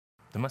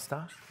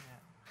moustache? Yeah.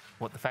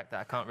 What, the fact that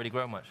I can't really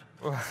grow much?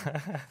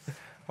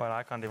 Well,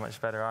 I can't do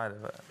much better either,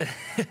 but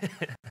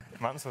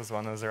Mansell's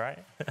one was alright.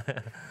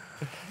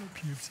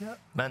 Pubes yet?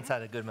 Man's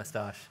had a good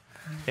moustache.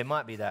 It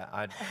might be that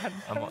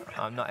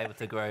I'm not able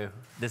to grow.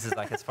 This is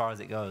like as far as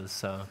it goes,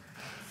 so.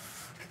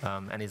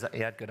 And he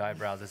had good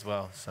eyebrows as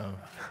well, so.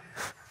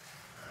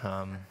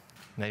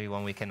 Maybe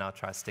one weekend I'll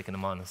try sticking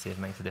them on and see if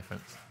it makes a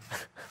difference.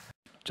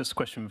 Just a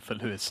question for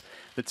Lewis.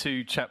 The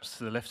two chaps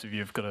to the left of you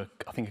have got,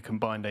 I think, a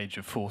combined age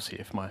of 40,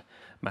 if my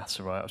maths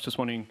are right. I was just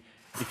wondering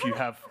if you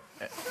have...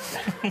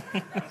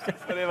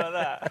 Funny about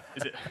that.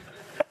 Is it?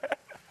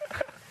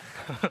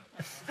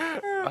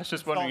 I was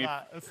just wondering if...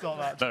 It's not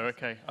that. No,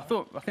 okay. I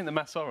think the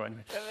maths are right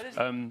anyway.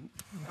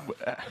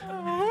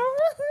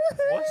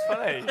 What's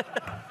funny?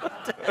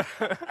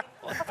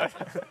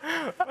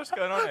 What's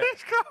going on here?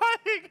 He's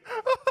crying!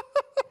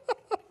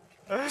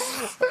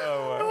 Oh,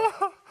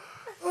 wow.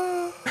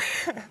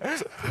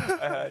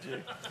 I heard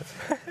you.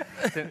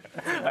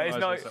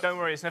 Don't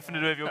worry, it's nothing to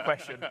do with your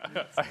question.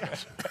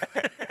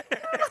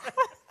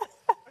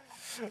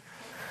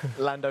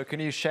 Lando, can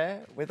you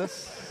share with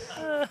us?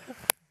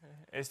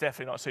 It's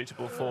definitely not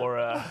suitable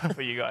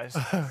for you guys.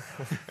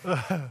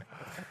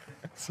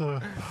 So,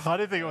 I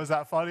didn't think it was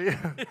that funny.